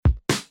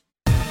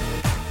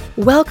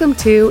Welcome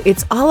to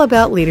It's All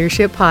About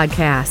Leadership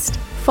podcast.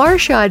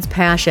 Farshad's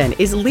passion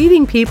is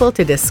leading people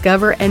to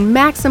discover and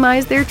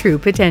maximize their true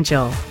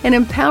potential and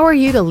empower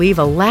you to leave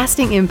a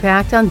lasting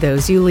impact on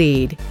those you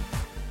lead.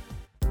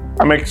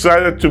 I'm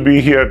excited to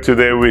be here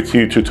today with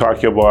you to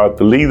talk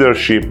about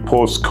leadership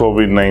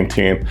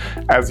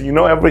post-COVID-19. As you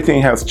know,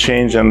 everything has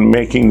changed and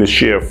making the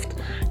shift.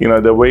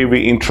 The way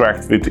we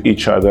interact with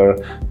each other,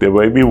 the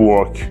way we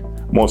work,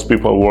 most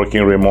people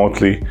working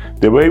remotely,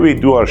 the way we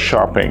do our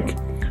shopping.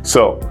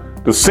 So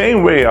the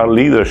same way our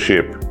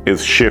leadership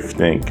is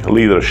shifting,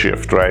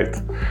 right?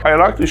 I'd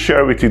like to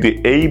share with you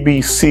the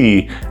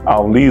ABC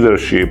of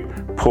leadership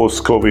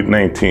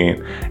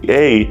post-COVID-19.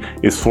 A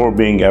is for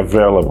being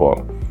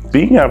available.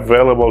 Being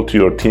available to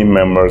your team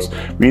members.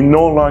 We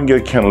no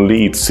longer can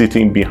lead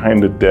sitting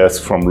behind the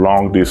desk from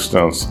long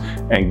distance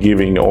and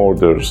giving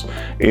orders.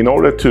 In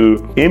order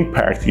to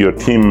impact your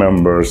team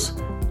members,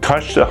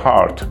 touch the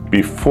heart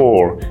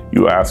before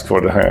you ask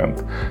for the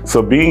hand.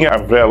 So being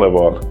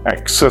available,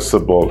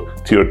 accessible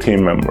to your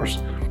team members.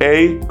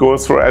 A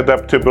goes for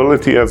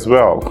adaptability as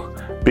well.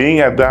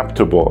 Being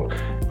adaptable.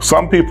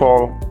 Some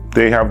people,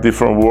 they have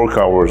different work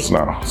hours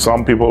now.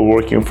 Some people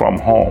working from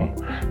home.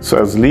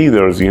 So as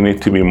leaders, you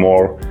need to be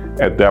more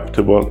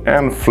adaptable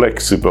and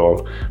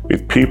flexible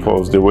with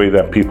the way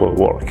that people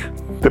work.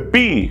 The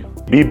B,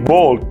 be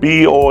bold,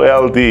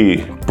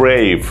 B-O-L-D,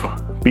 brave.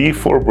 B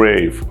for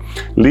brave.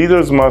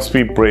 Leaders must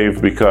be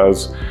brave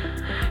because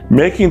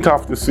making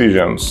tough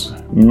decisions,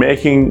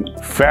 making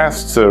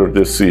faster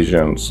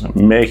decisions,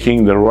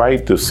 making the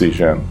right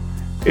decision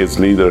is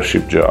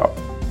leadership job.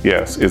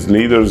 Yes, it's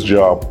leader's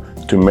job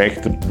to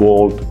make the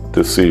bold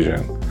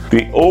decision.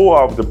 The O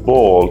of the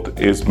bold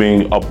is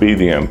being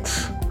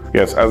obedient.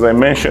 Yes, as I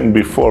mentioned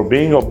before,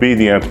 being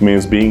obedient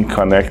means being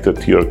connected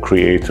to your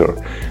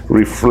creator,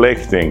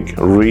 reflecting,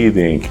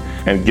 reading,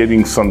 and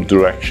getting some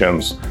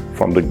directions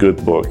from the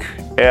good book.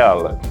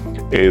 L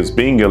is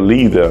being a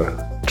leader,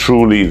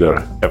 true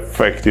leader,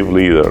 effective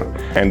leader.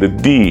 And the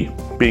D,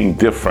 being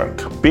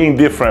different. Being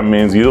different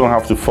means you don't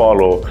have to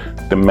follow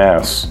the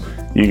mass.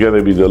 You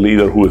gotta be the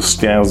leader who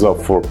stands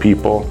up for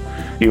people,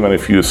 even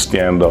if you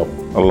stand up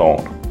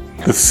alone.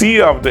 The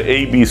C of the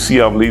ABC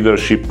of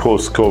leadership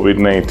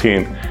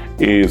post-COVID-19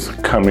 is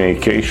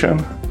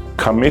communication,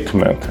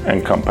 commitment,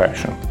 and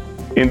compassion.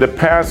 In the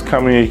past,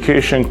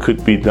 communication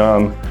could be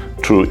done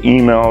through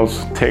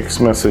emails,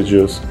 text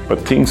messages, but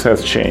things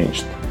has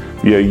changed.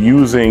 We are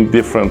using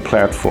different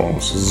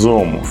platforms,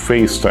 Zoom,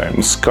 FaceTime,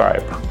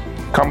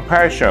 Skype.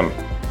 Compassion,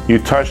 you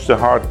touch the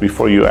heart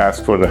before you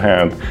ask for the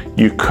hand.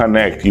 You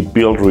connect, you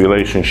build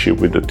relationship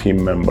with the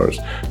team members.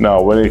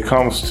 Now, when it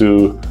comes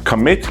to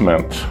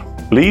commitment,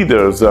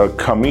 leaders are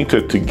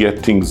committed to get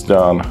things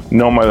done,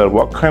 no matter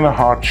what kind of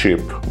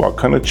hardship, what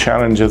kind of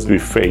challenges we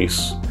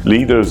face.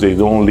 Leaders, they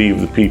don't leave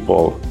the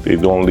people, they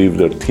don't leave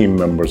their team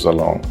members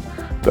alone.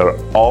 They're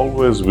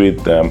always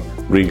with them,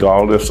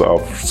 regardless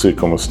of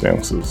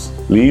circumstances.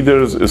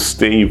 Leaders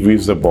stay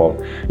visible.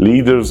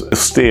 Leaders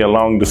stay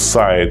along the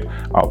side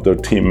of their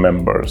team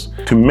members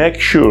to make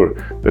sure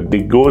that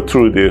they go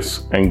through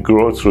this and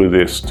grow through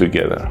this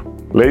together.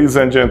 Ladies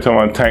and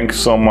gentlemen, thanks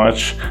so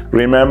much.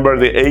 Remember,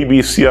 the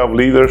ABC of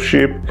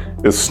leadership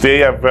is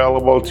stay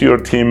available to your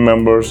team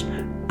members,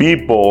 be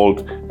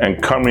bold,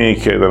 and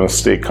communicate and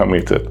stay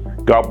committed.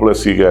 God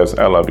bless you guys.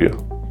 I love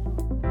you.